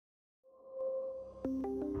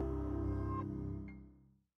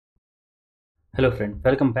Hello friend,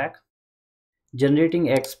 welcome back. Generating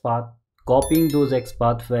XPath, copying those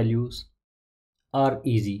XPath values are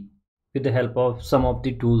easy with the help of some of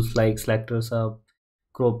the tools like SelectorsHub,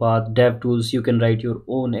 XPath, DevTools. You can write your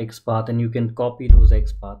own XPath and you can copy those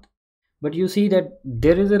XPath. But you see that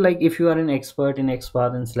there is a, like, if you are an expert in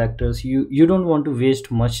XPath and selectors, you don't want to waste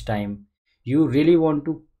much time. You really want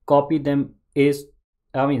to copy them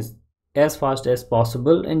I mean as fast as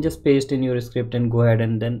possible and just paste in your script and go ahead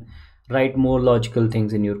and then write more logical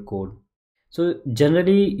things in your code. So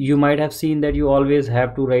generally you might have seen that you always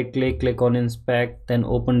have to click on inspect, then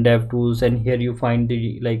open DevTools, and here you find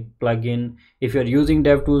the plugin. If you're using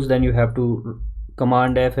DevTools, then you have to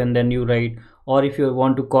command F and then you write, or if you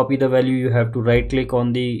want to copy the value, you have to right click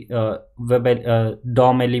on the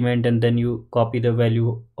DOM element and then you copy the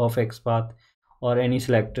value of XPath or any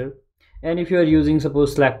selector. And if you are using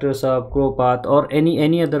suppose SelectorsHub, XPath, or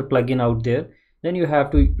any other plugin out there, then you have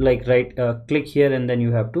to click here and then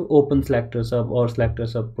you have to open SelectorsHub or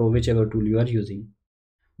SelectorsHub Pro, whichever tool you are using.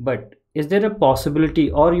 But is there a possibility,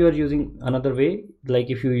 or you are using another way, like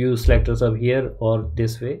if you use SelectorsHub here or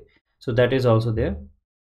this way, so that is also there.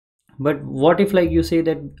 But what if you say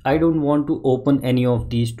that I don't want to open any of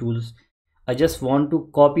these tools, I just want to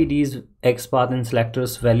copy these XPath and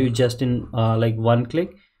selectors value just in one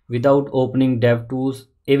click without opening DevTools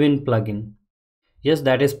even plugin? Yes,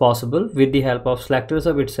 that is possible. With the help of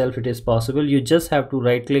SelectorsHub itself, it is possible. You just have to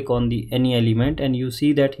right click on the any element and you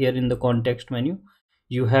see that here in the context menu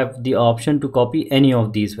you have the option to copy any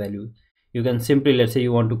of these values. You can simply, let's say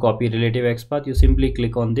you want to copy relative XPath, you simply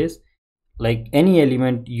click on this, like any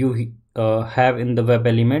element you have in the web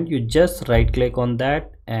element, you just right click on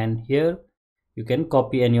that and here you can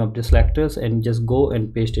copy any of the selectors and just go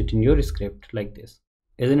and paste it in your script like this.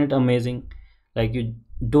 Isn't it amazing? Like, you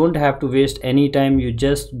don't have to waste any time. You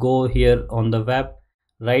just go here on the web,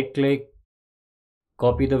 right click,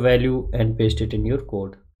 copy the value and paste it in your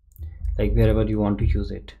code, like wherever you want to use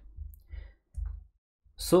it.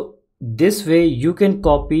 So this way you can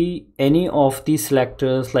copy any of the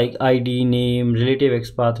selectors like ID, name, relative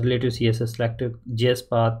XPath, relative CSS selector, JS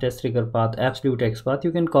path, test trigger path, absolute XPath.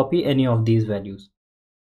 You can copy any of these values.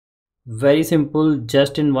 Very simple,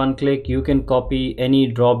 just in one click you can copy any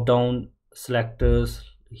drop down selectors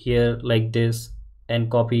here like this and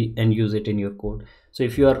copy and use it in your code. So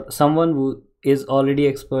if you are someone who is already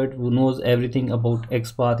expert, who knows everything about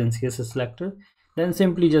XPath and CSS selector, then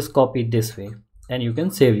simply just copy this way and you can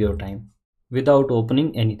save your time without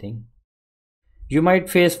opening anything. You might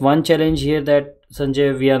face one challenge here, that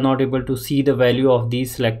Sanjay, we are not able to see the value of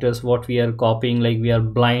these selectors what we are copying, like we are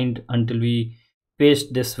blind until we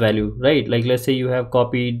paste this value, right? Like let's say you have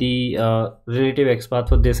copied the relative XPath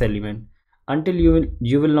for this element. Until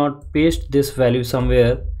you will not paste this value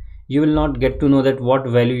somewhere, you will not get to know that what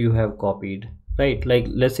value you have copied, right? Like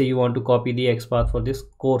let's say you want to copy the XPath for this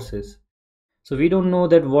courses, so we don't know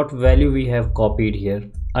that what value we have copied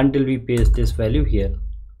here until we paste this value here,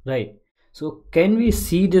 right? So can we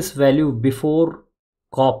see this value before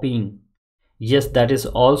copying? Yes, that is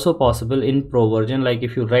also possible in Pro version. Like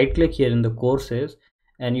if you right click here in the courses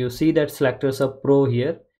and you see that SelectorsHub Pro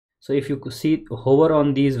here, so if you see, hover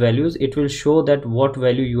on these values, it will show that what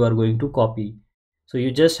value you are going to copy. So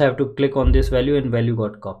you just have to click on this value and value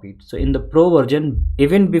got copied. So in the Pro version,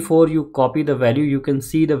 even before you copy the value, you can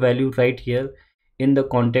see the value right here in the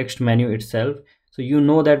context menu itself, so you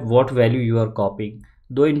know that what value you are copying.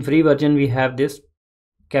 Though in free version we have this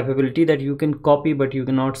capability that you can copy but you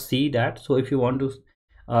cannot see that. So if you want to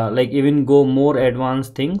even go more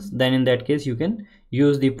advanced things, then in that case you can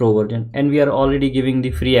use the Pro version, and we are already giving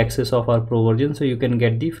the free access of our Pro version, so you can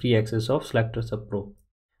get the free access of SelectorsHub Pro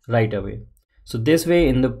right away. So this way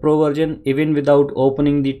in the Pro version, even without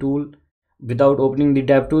opening the tool, without opening the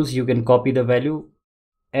DevTools, you can copy the value,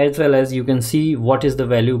 as well as you can see what is the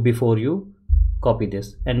value before you copy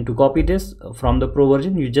this. And to copy this from the Pro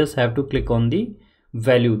version, you just have to click on the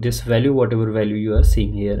value, this value, whatever value you are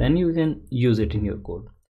seeing here, and you can use it in your code.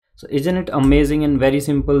 So isn't it amazing and very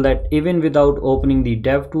simple that even without opening the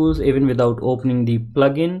DevTools, even without opening the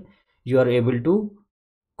plugin, you are able to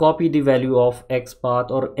copy the value of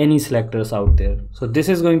XPath or any selectors out there. So this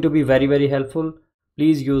is going to be very helpful.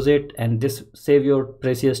 Please use it, and this save your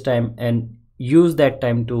precious time and use that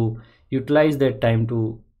time to utilize that time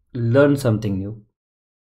to learn something new.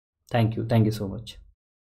 Thank you so much.